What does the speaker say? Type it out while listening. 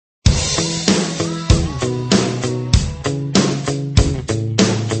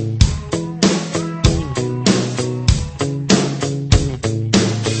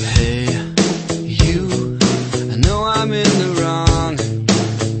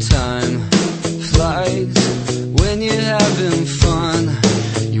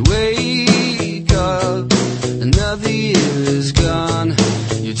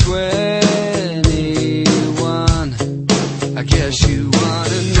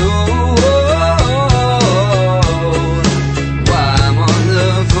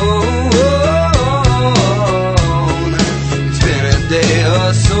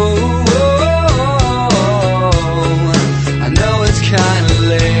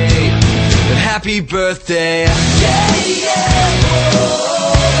happy birthday. Yeah, yeah,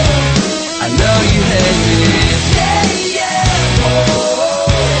 oh, I know you hate me. Yeah, yeah, oh,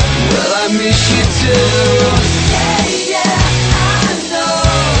 well I miss you too. Yeah, yeah,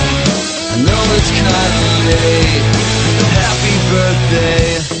 I know it's kinda late, but happy birthday.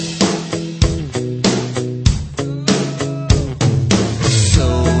 So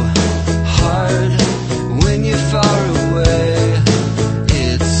hard when you're far away.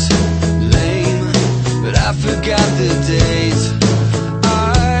 It's lame, but I forgot the days. I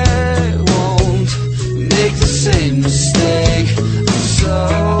won't make the same mistake. I'm so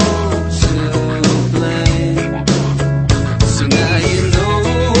to blame. So now you know.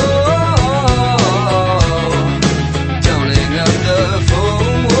 Don't hang up the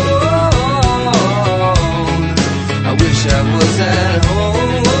phone. I wish I was at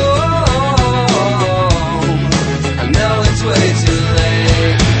home. I know it's way too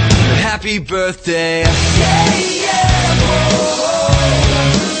late, but happy birthday. Yeah.